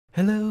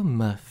Hello,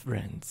 my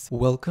friends.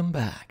 Welcome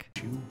back.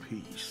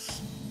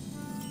 Peace.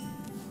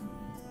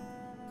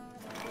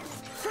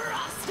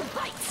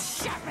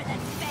 Frostbite's sharper than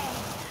fang.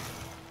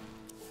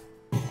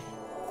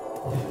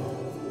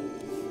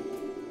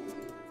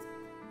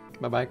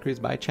 Bye bye, Chris.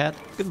 Bye, chat.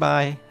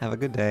 Goodbye. Have a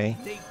good day.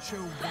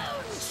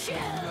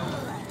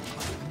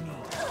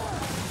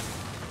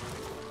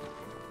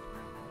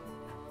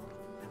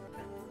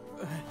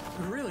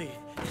 Really?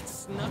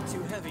 It's not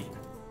too heavy.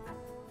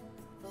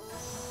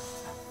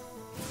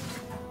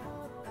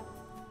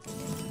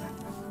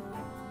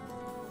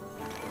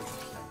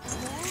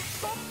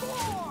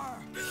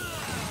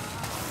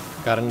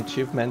 Got an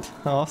achievement.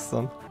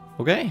 Awesome.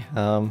 Okay,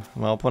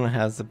 my opponent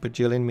has a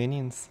bajillion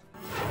minions.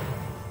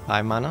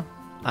 5 mana.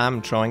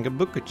 I'm throwing a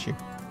book at you.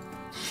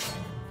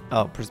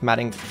 Oh,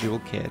 prismatic jewel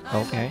kit.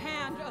 Okay.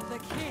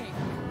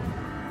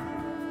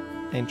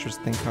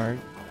 Interesting card.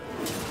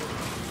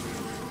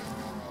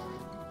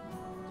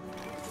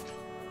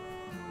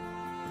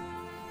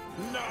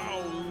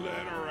 No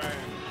littering.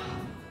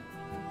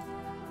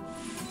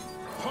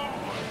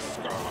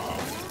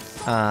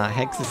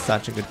 Hex is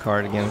such a good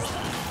card against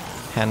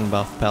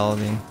Handbuff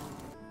Paladin.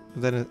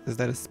 Is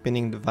that a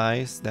spinning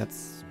device?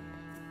 That's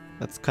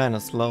kind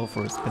of slow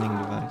for a spinning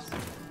device.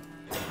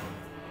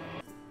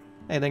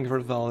 Hey, thank you for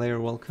the follow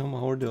there. Welcome.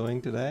 How we're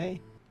doing today?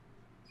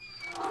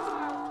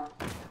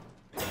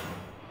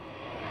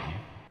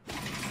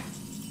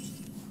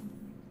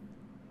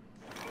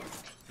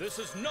 This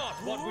is not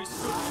what we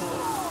stood for.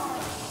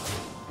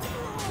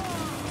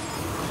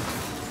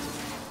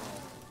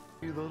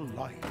 May the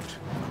light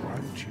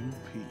grant you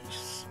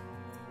peace.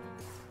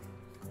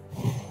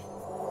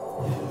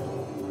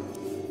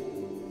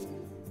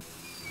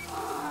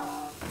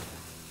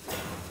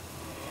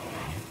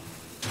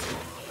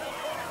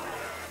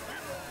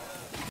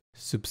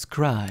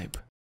 Subscribe.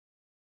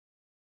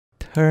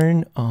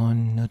 Turn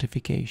on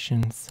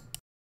notifications.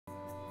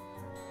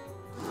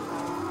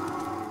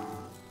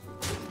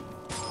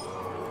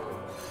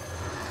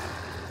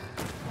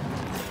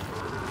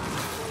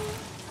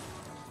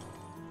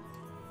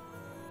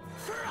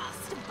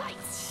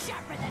 Frostbite's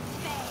sharper than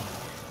fang.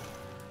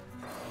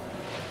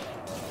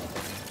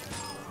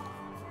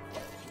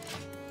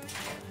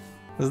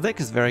 This deck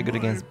is very good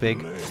against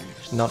big,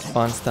 not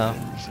fun stuff.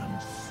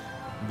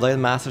 Blade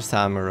Master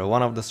Samurai,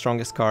 one of the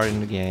strongest cards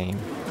in the game.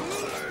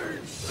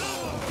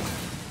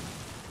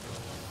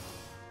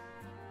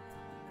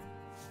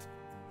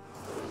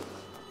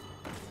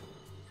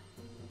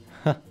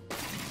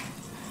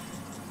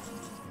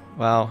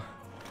 Wow,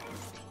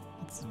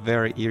 it's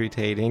very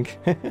irritating.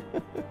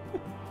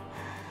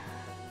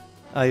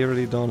 I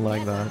really don't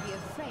like that. Never be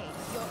afraid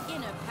of your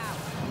inner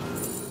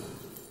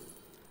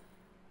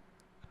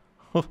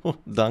power.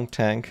 Dunk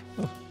Tank.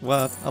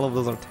 What? All of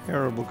those are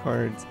terrible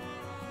cards.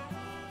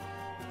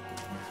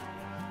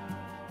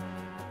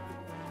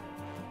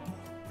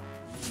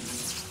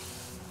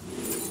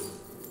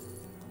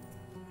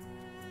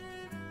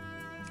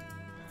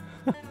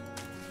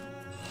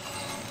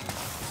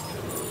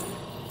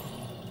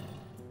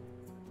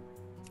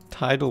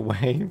 Tidal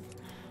Wave.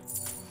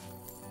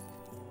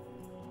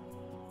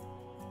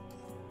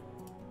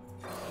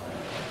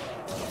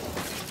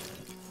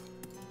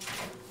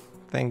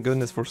 Thank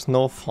goodness for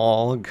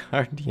Snowfall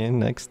Guardian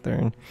next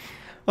turn.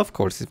 Of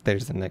course, if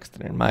there's a next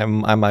turn,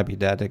 I might be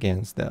dead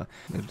against the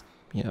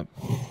yeah.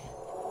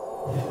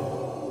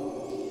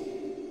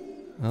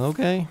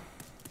 Okay.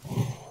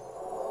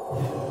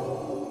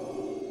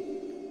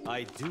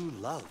 I do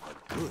love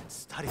a good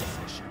study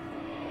session.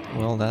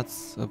 Well,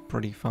 that's a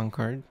pretty fun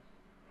card.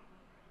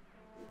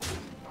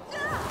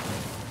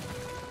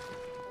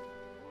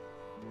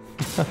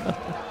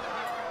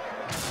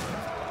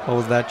 What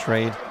was that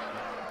trade?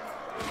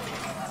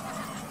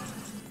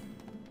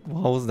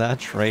 What was that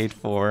trade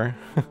for?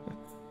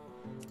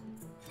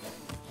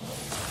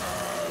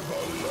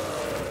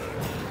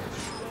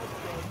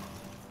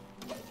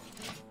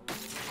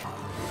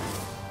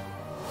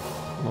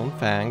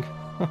 Moonfang.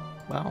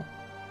 Wow.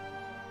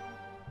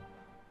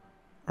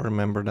 I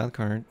remember that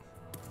card.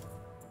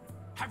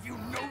 Have you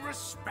no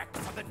respect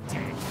for the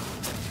dead?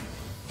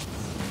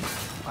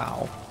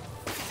 Wow.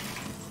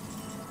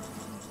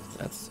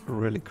 That's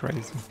really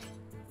crazy.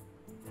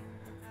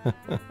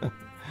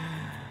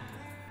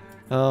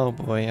 Oh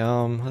boy,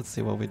 let's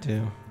see what we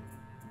do.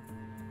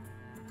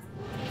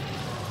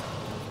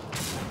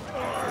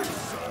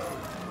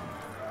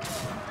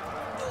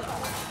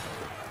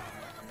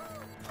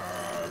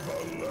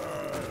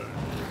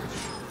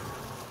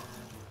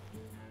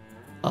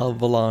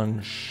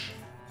 Avalanche.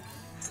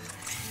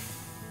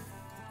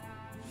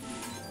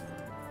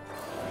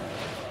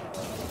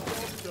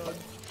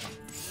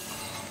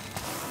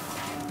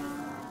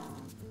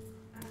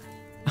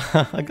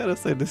 I gotta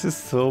say, this is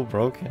so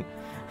broken.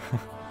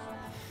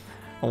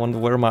 I wonder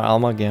where my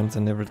amalgams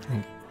and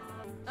everything.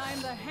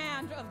 I'm the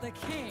hand of the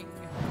king.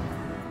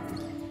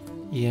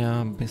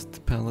 Yeah,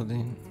 Mr.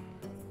 Paladin.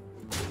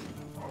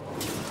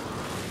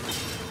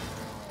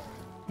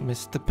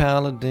 Mr.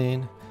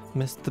 Paladin,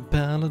 Mr.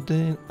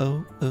 Paladin,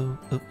 oh, oh,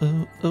 oh,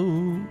 oh,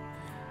 oh.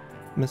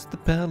 Mr.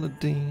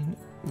 Paladin,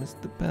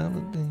 Mr.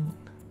 Paladin.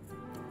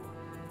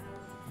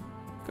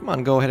 Come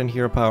on, go ahead and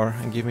hero power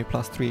and give me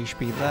plus 3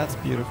 HP. That's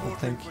beautiful,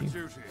 thank you.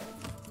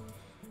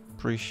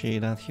 Appreciate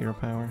that hero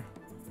power.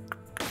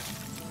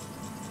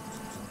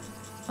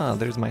 Ah,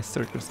 there's my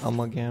Circus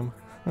Amalgam.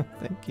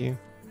 Thank you.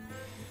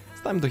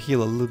 It's time to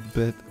heal a little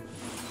bit.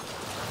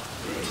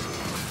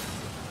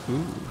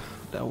 Ooh,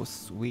 that was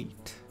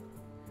sweet.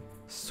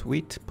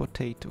 Sweet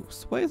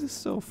potatoes. Why is this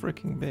so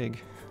freaking big?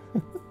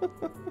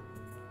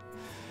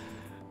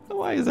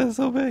 Why is that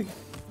so big?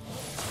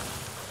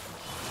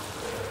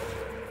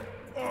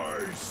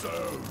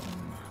 Awesome.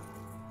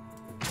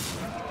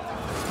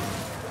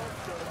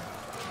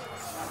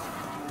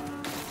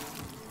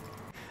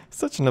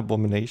 Such an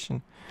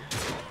abomination.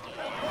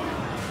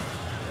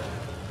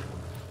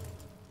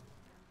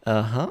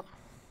 Uh-huh.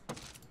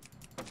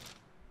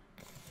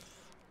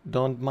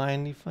 Don't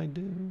mind if I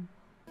do.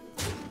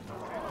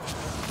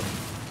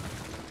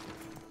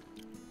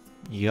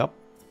 Yup.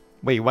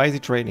 Wait, why is he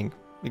trading?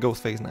 He goes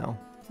face now.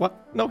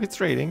 What? No, he's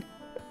trading.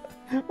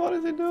 What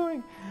is he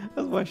doing?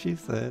 That's what she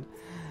said.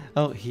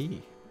 Oh,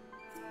 he.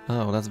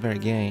 Oh, that's very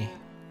gay.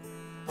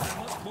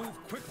 Must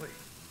move quickly.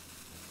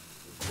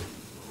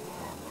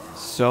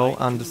 So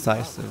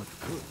undecisive.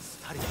 Good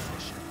study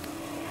session.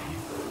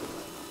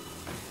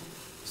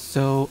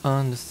 So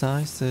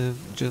undecisive,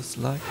 just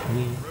like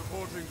me.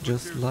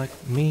 Just like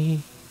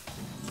me.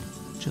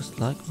 Just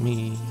like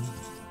me.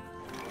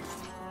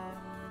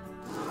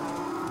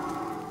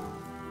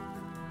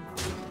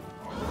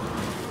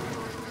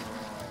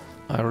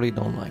 I really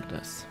don't like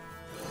this.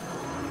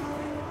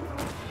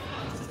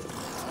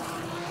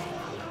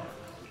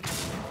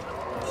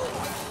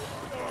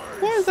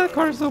 Why is that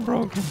card so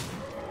broken?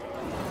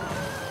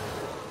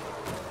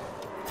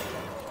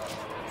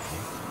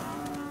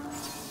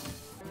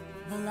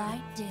 The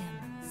light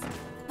dims,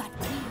 but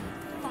we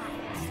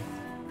fight.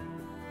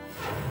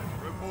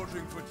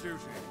 Reporting for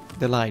duty.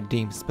 The light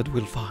dims, but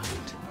we'll fight.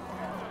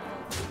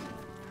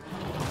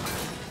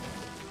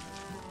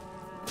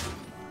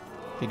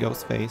 He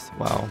goes face.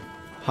 Wow.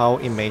 How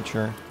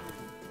immature.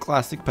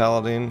 Classic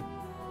Paladin.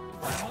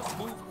 Must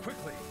move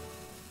quickly.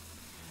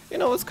 You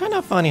know, it's kind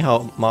of funny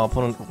how my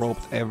opponent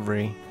roped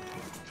every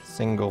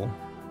single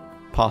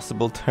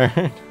possible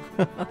turn.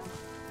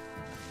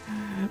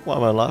 Why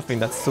am I laughing?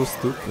 That's so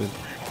stupid.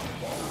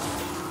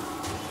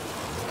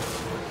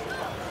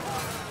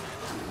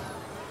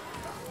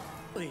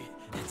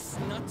 It's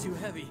not too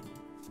heavy.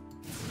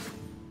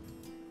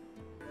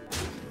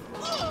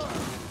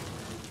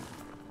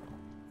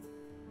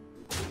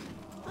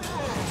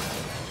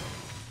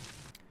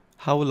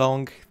 How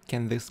long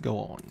can this go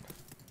on?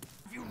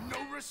 Have you no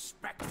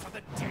respect for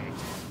the dead?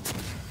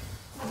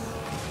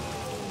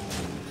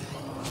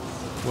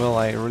 Well,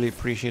 I really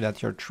appreciate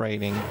that you're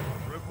trading.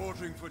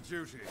 Reporting for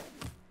duty.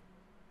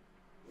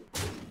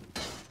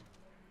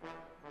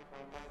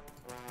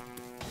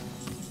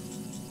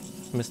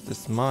 Mr.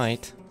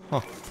 Smite.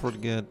 Huh, pretty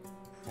good.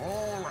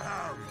 All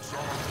hands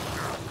on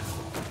deck.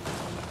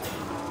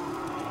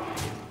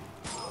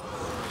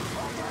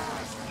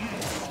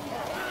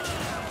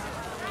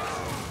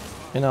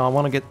 You know, I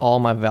want to get all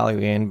my value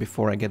in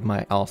before I get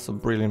my also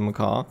brilliant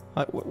Macaw.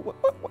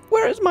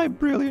 Where is my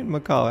brilliant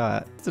Macaw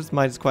at? This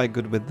Smite is quite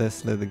good with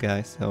this little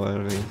guy, so I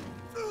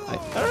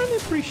really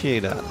appreciate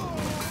that. The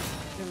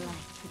light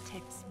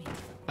protects me.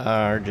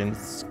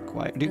 Argent's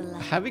quite...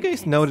 have you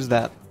guys noticed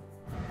that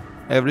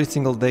every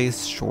single day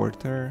is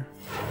shorter?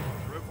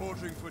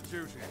 Reporting for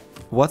duty.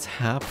 What's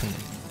happening?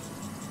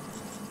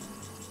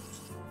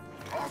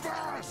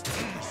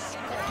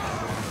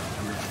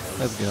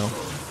 Let's go.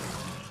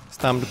 It's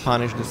time to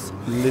punish this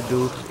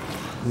little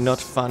not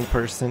fun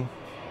person.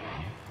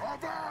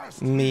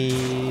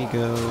 Me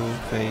go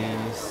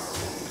face.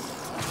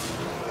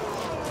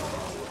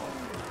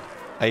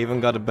 I even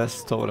got the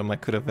best totem I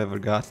could have ever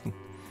gotten.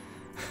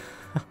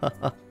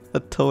 A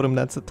totem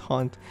that's a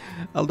taunt.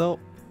 Although,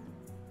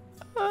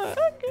 I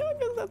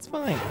guess that's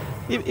fine.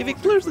 If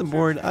it clears the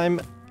board, I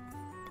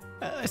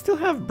still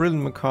have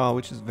Brilliant Macaw,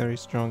 which is very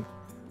strong.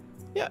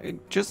 Yeah,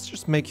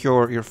 just make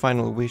your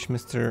final wish,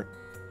 Mr.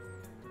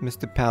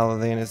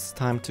 Paladin. It's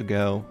time to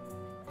go.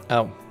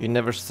 Oh, you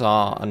never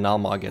saw an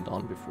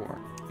Almagedon before.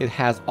 It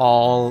has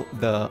all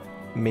the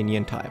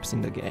minion types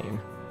in the game.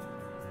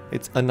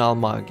 It's an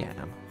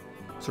Amalgam.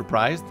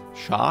 Surprised?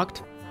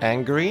 Shocked?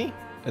 Angry?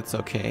 It's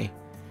okay.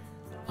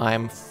 I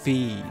am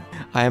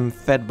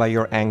fed by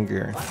your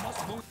anger.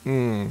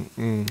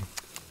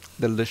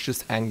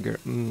 Delicious anger.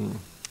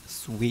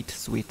 Sweet,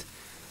 sweet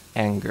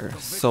anger.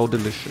 So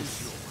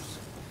delicious.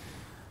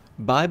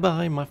 Bye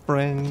bye, my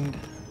friend.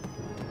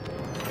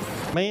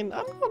 Man,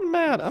 I'm not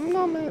mad. I'm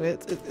not mad.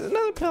 It's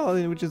another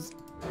paladin, which is...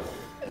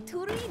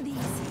 To read these.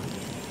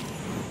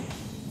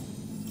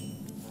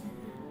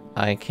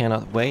 I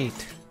cannot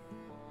wait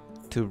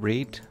to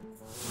read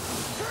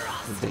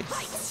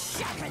this.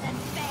 Sharper than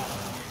fang.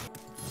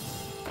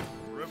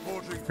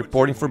 Reporting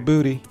Reporting for for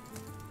booty.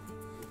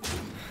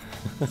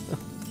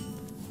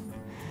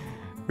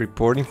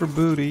 Reporting for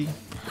booty.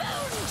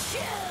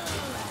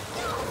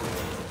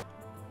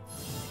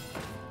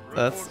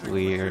 That's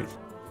weird.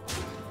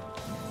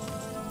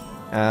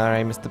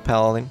 Alright, Mr.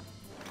 Paladin.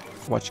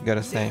 What you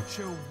gotta say?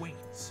 Nature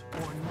waits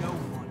for no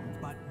one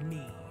but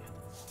me.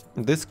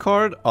 This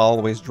card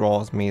always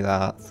draws me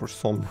that for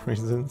some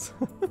reasons.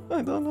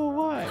 I don't know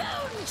why.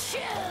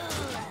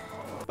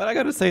 But I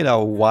gotta say that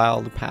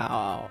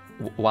Wildpaw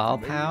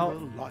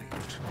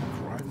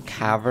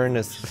Cavern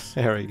is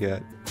very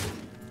good.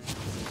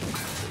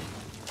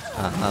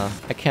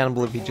 I can't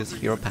believe he just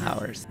hero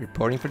powers.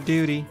 Reporting for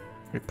duty.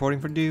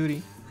 Reporting for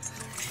duty.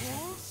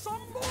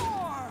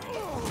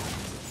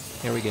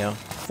 Here we go.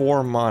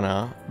 4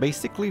 mana.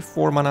 Basically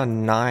 4 mana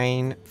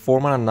 9.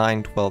 4 mana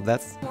 9, 12.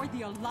 That's For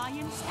the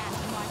Alliance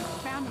and my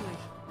family.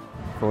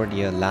 for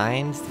the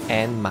Alliance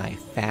and my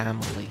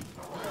family.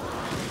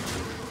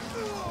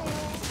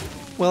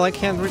 Well, I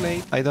can't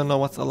relate. I don't know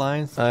what's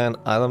Alliance and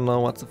I don't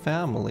know what's a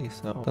family,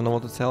 so I don't know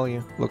what to tell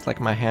you. Looks like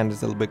my hand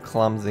is a little bit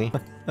clumsy.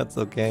 That's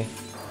okay.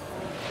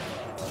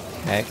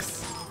 Hex.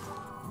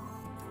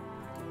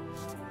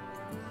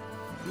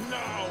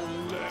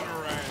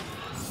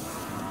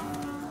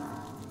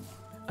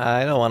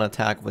 I don't want to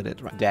attack with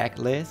it. Deck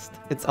list.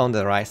 It's on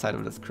the right side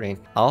of the screen.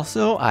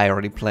 Also, I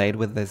already played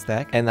with this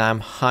deck and I'm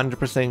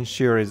 100%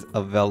 sure it's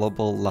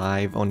available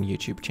live on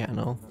YouTube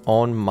channel.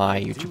 On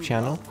my YouTube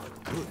channel.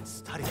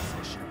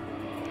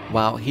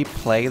 Wow, he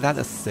played that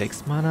as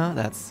 6 mana?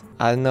 That's...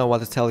 I don't know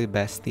what to tell you,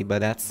 bestie, but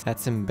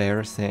that's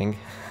embarrassing.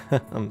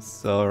 I'm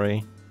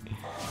sorry.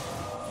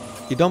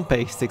 You don't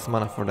pay 6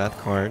 mana for that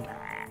card.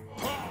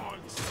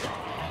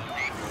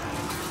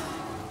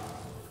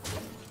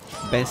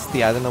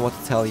 Bestie, I don't know what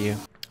to tell you.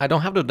 I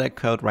don't have the deck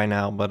code right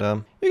now, but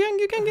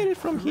you can get it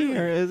from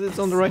here. It's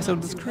on the right side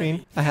of the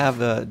screen. I have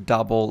the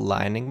double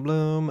Lightning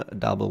Bloom,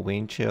 double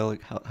Windchill,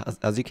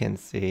 as you can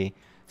see.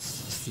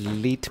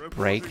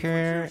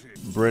 Sleetbreaker,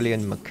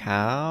 Brilliant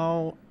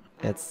Macaw.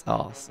 It's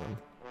awesome.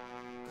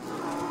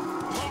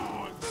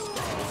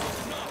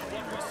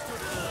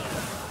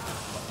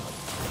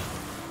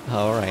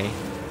 Alright.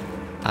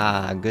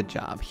 Good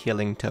job.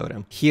 Healing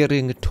Totem.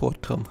 Healing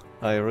Totem.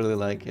 I really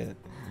like it.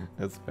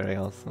 It's very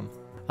awesome.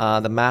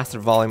 The Master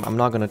Volume, I'm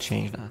not gonna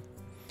change that.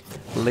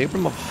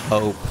 Libram of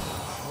Hope.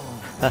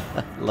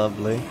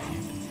 Lovely.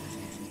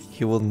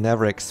 He will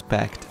never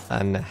expect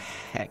an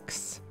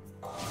Hex.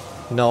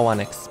 No one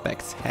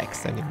expects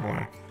Hex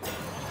anymore.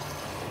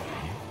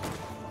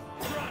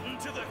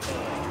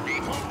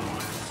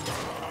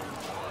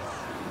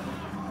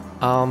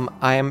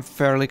 I am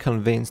fairly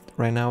convinced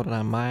right now that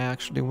I might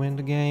actually win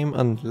the game,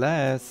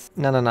 unless...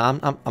 No,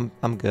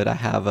 I'm good. I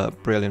have a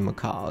Brilliant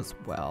Macaw as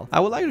well. I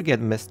would like to get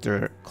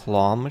Mr.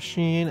 Claw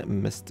Machine,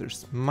 Mr.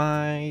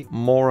 Smite,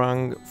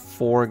 Morung,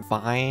 Forged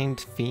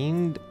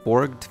Fiend,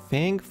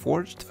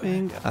 Forged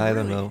Thing? I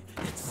don't know.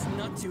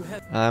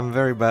 I'm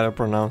very bad at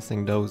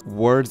pronouncing those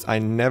words I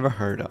never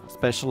heard of,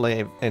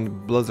 especially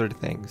in Blizzard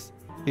things.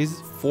 Is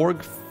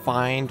Forged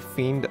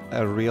Fiend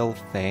a real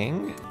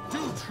thing? Do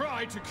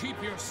try to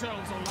keep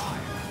yourselves alive.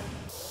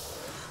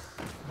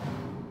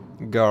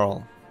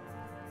 Girl.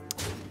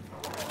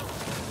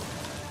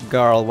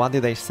 Girl, what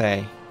did they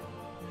say?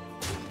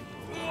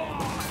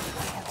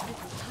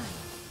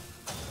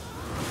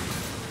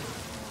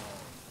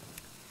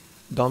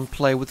 Don't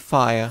play with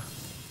fire.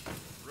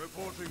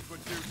 Reporting for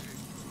duty.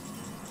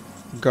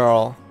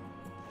 Girl.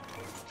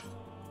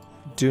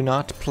 Do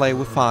not play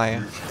with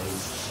fire.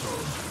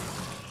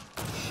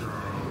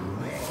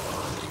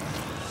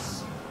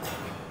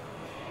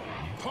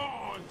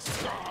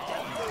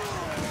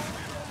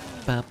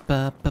 At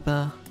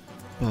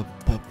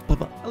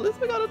least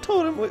we got a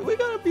totem. We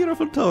got a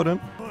beautiful totem.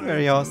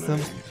 Very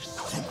awesome.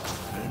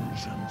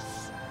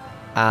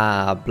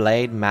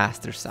 Blade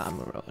Master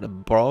Samurai. The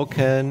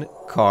broken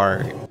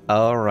card.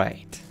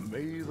 Alright.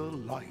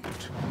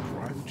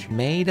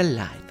 May the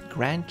light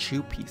grant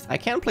you peace. I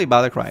can't play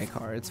Battlecry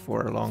cards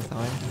for a long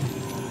time.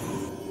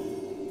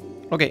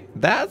 Okay,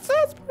 that's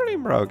pretty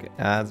broken.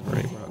 That's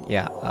pretty broken.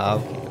 Yeah,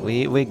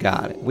 okay. We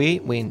got it. We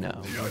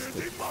know.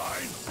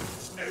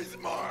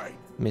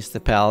 Mr.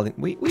 Paladin,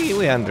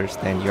 we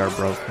understand you're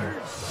broken.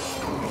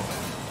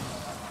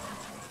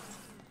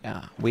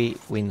 Yeah, we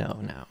know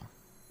now.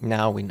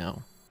 Now we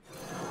know.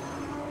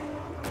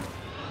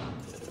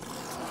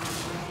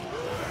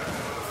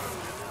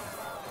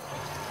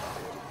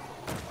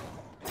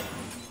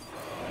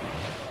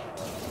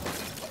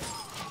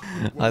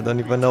 I don't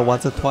even know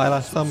what's a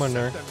Twilight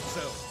Summoner.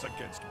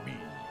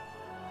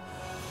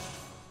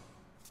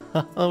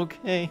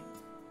 Okay.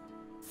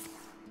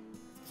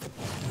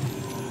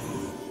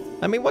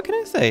 I mean, what can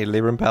I say?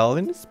 Libram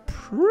Paladin is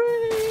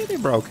pretty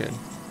broken.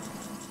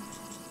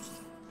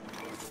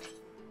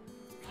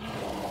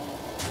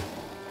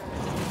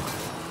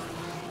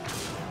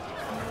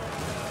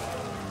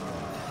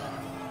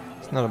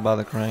 It's not about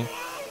the crying.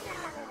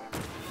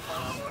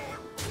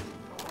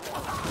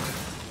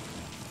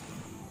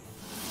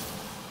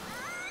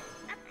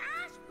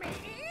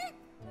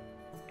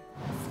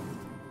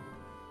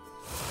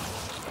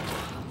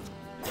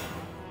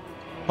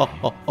 Oh,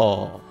 oh,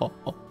 oh, oh,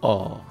 oh,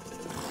 oh.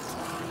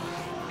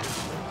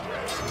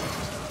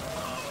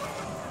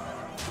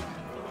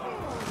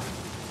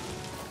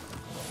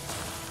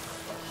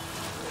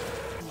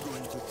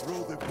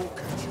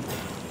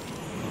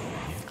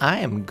 I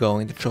am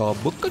going to throw a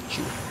book at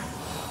you.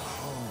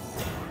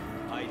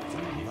 I do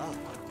love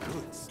a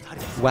good study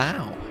session.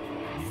 Wow.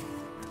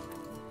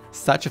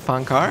 Such a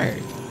fun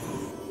card.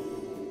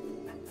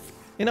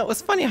 You know,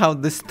 it's funny how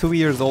this 2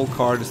 years old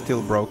card is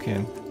still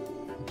broken.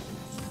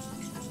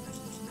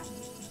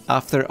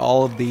 After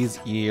all of these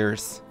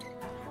years,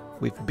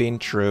 we've been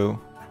through.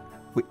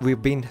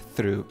 We've been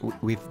through.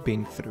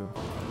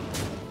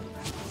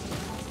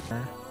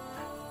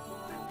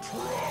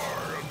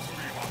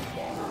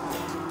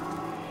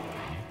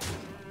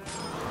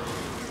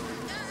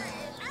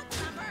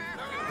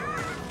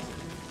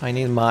 I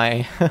need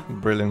my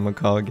Brilliant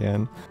Macaw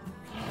again.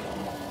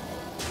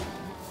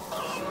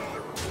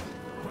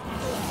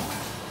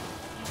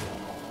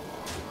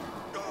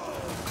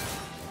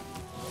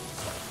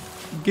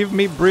 Give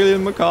me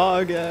Brilliant Macaw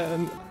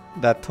again.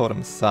 That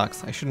totem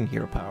sucks. I shouldn't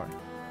hero power.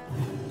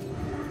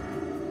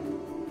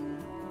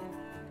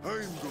 I'm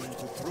going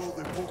to throw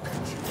the book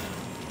at you.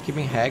 Give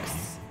me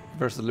Hex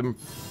versus Libram.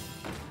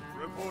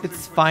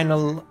 It's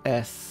final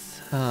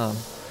S.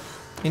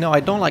 You know, I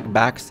don't like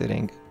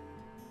backsitting.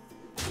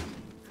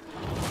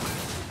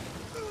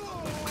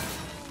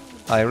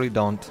 I really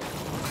don't.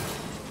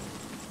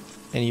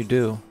 And you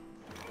do.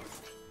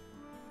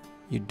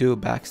 You do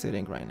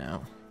backsitting right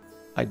now.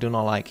 I do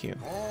not like you.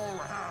 All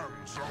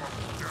hands on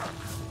deck.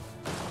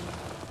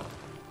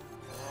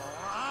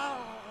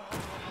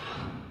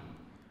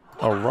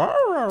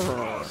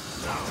 Aurora.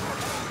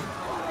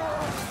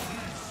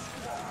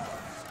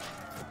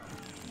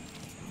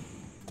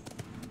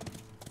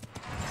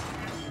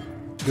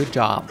 Good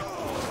job.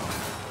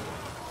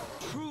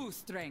 True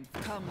strength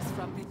comes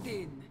from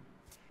within.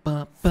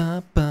 Ba,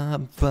 ba,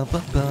 ba, ba,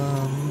 ba,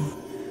 bum.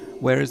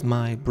 Where's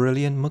my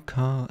Brilliant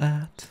Macaw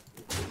at?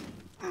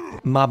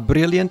 My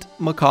Brilliant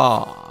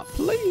Macaw,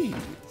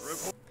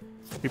 please.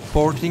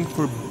 Reporting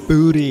for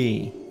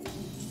booty.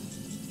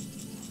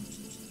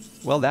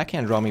 Well, that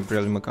can't draw me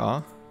Brilliant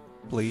Macaw,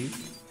 please.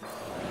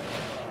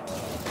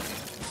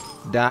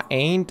 That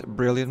ain't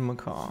Brilliant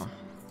Macaw.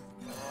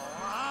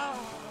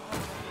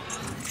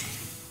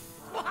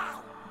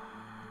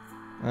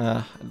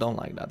 I don't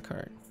like that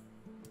card.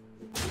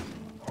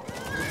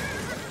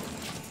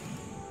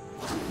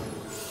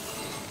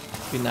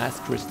 Be nice,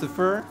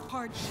 Christopher.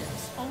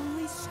 Hardships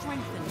only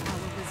strengthen our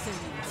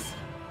resilience.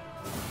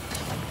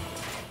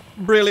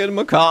 Brilliant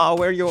Macaw,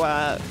 where you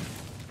at?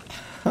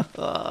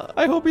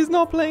 I hope he's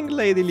not playing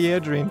Lady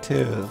Liedrin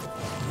too.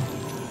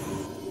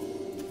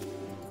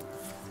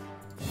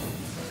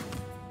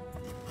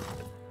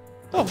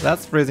 Oh,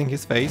 that's freezing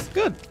his face.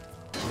 Good.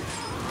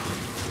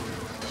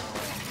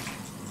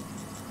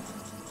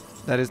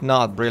 That is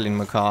not Brilliant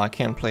Macaw. I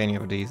can't play any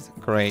of these.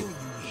 Great.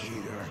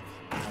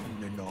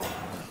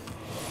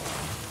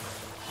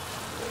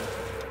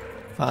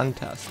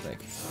 Fantastic.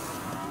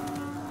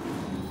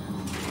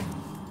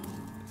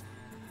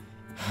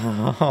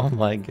 Oh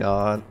my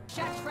god.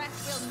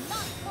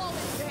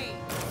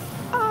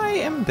 I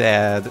am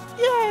dead.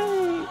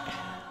 Yay!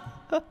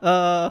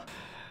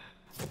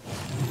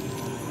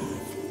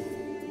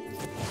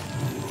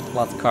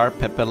 Let's card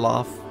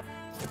Pepelov.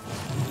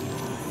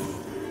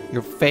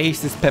 Your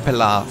face is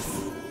Pepelov.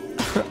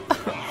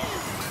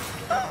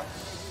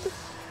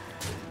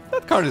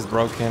 That card is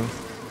broken.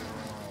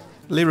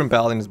 Libram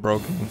Paladin is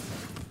broken.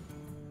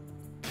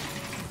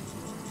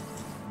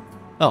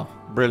 Oh,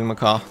 Brilliant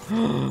Macaw.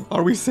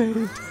 Are we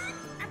saved?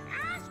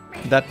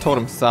 That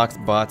totem sucks,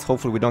 but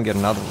hopefully we don't get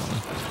another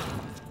one.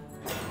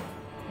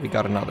 We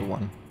got another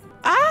one.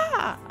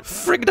 Ah!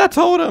 Frig that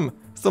totem!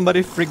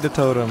 Somebody frig the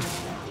totem.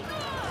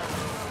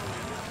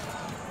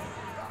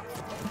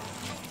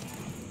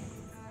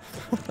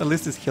 At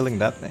least he's killing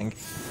that thing.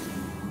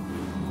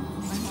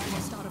 I'm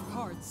almost out of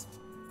cards.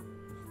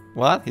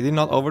 What? He did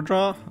not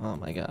overdraw? Oh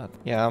my god.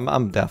 Yeah,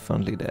 I'm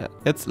definitely dead.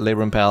 It's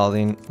Libram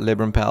Paladin.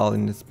 Libram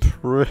Paladin is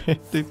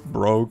pretty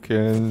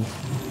broken.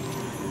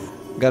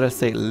 Gotta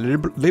say,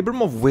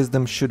 Libram of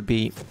Wisdom should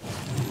be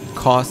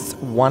costs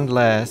 1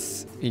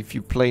 less if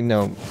you play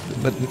no,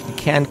 but it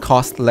can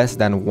cost less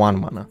than 1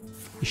 mana.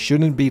 It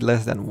shouldn't be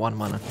less than 1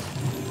 mana.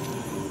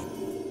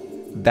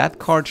 That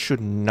card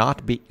should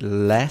not be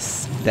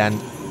less than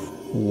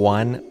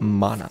 1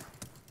 mana.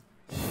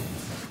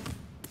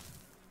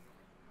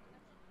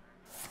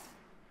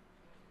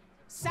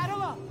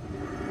 Saddle up!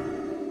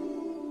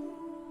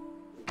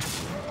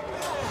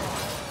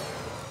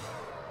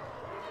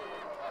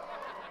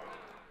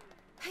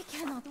 I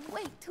cannot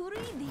wait to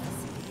read these.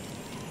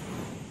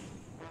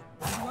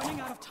 I'm running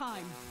out of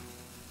time.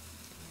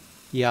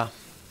 Yeah.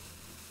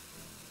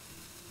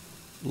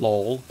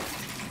 LOL.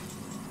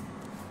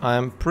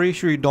 I'm pretty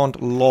sure you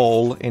don't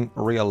LOL in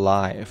real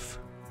life.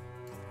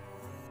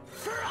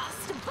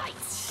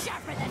 Frostbite's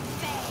sharper than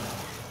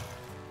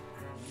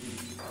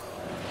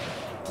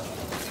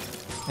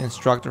fang.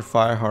 Instructor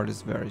Fireheart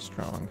is very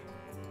strong.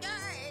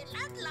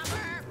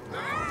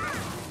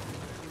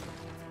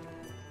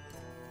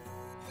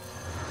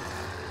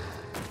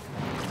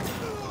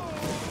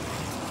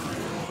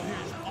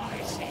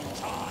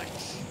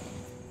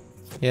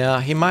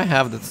 Yeah, he might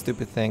have that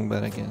stupid thing,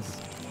 but I guess.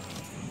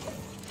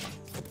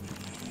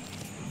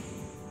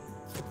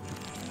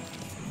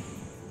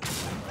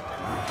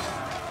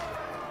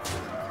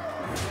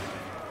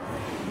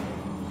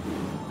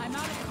 I'm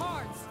out of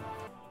cards.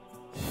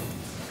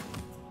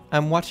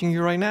 I'm watching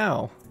you right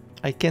now.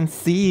 I can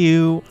see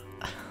you.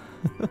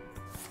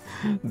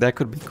 That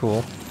could be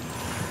cool.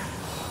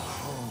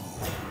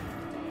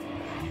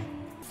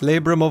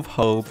 Libram of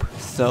Hope.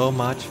 So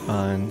much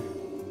fun.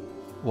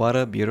 What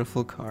a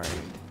beautiful card.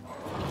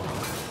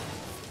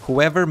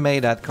 Whoever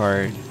made that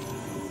card.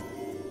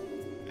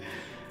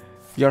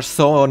 You're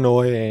so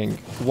annoying.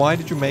 Why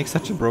did you make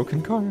such a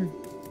broken card?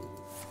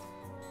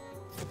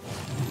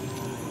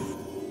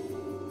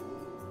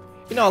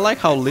 You know, I like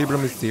how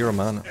Libram is 0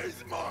 mana.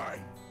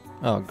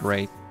 Oh,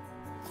 great.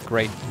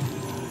 Great.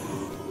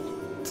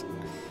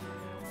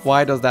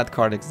 Why does that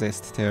card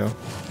exist too?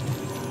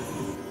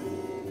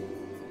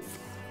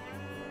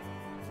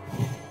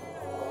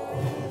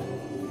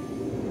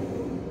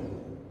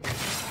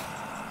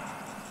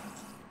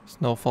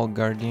 Snowfall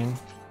Guardian.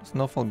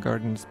 Snowfall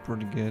Guardian is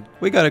pretty good.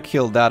 We gotta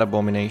kill that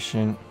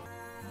abomination.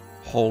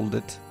 Hold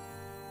it.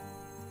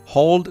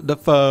 Hold the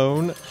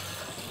phone.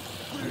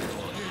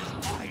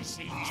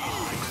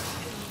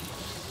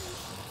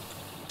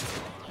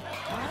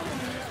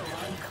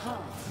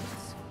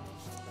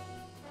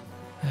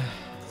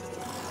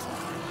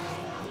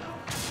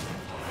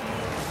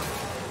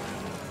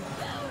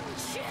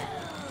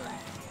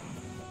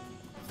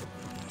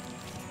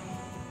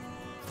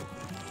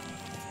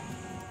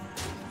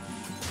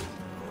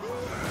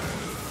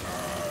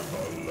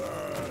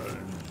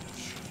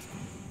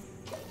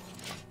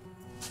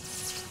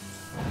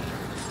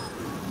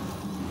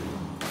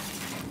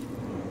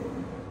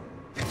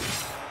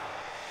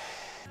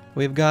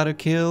 We've gotta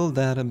kill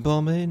that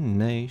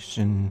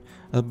abomination.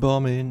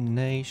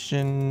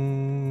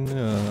 Abomination.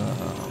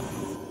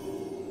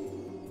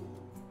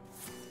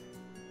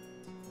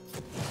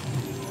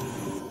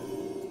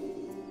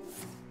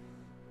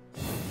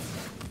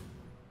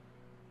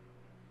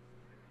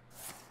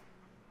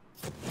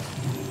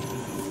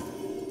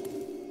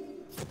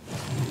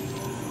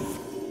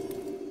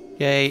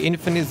 Yay,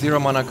 infinite 0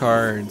 mana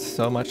cards.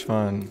 So much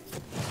fun.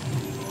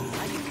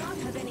 I do not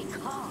have any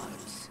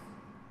cards.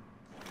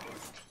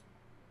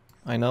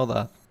 I know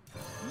that.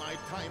 My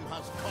time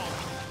has come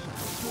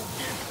to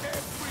give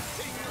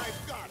everything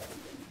I've got.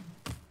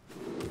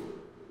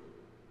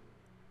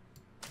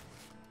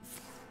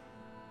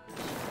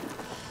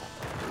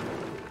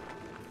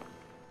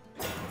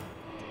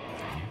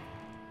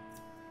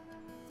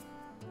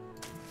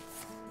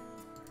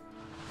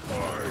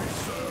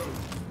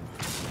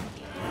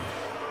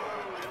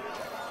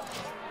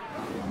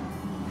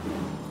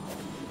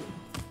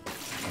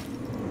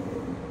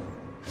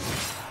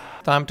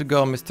 Time to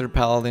go, Mr.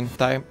 Paladin.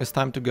 It's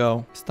time to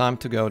go. It's time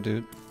to go,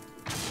 dude.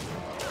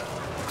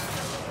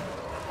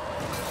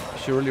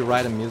 Should really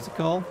write a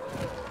musical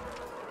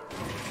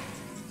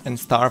and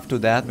starve to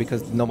that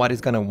because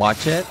nobody's gonna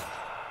watch it?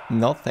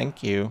 No,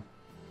 thank you.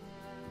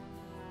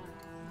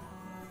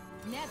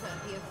 Never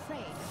be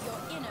afraid of your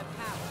inner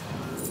power.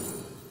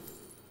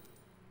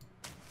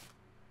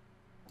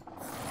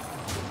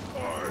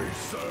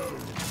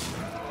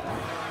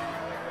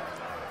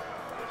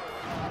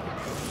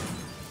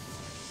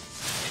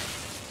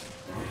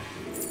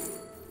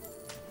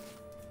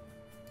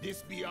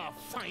 This be our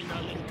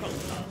final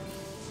encounter.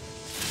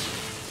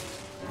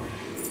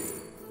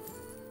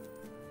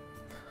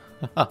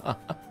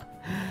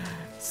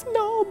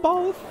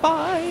 Snowball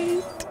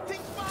fight!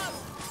 Think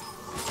fast.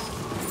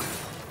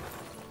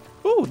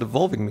 Ooh,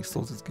 devolving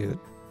missiles is good.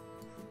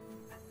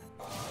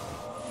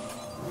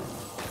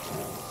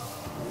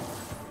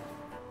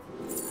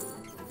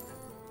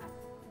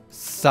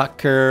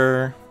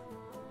 Sucker.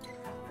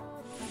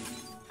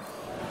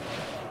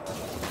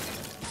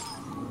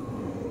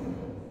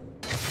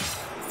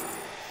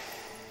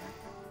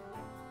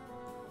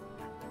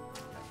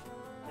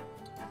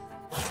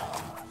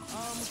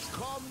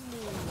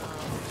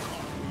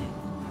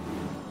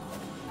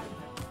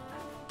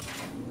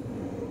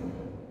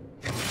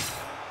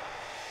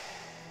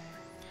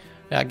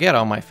 Yeah, get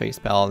on my face,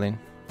 Paladin.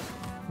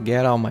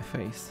 Get on my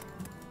face.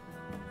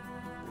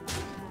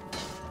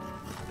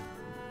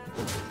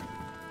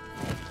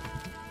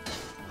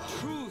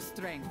 True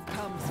strength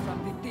comes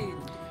from within.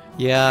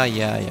 Yeah,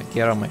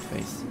 get on my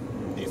face.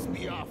 This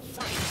be our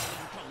final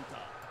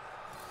encounter.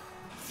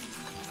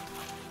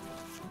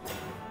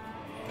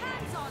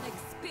 Hands-on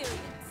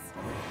experience.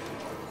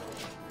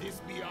 This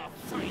be our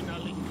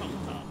final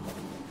encounter.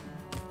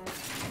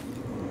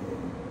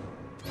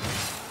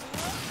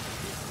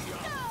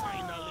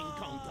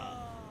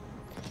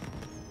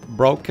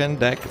 Broken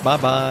deck, bye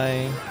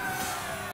bye.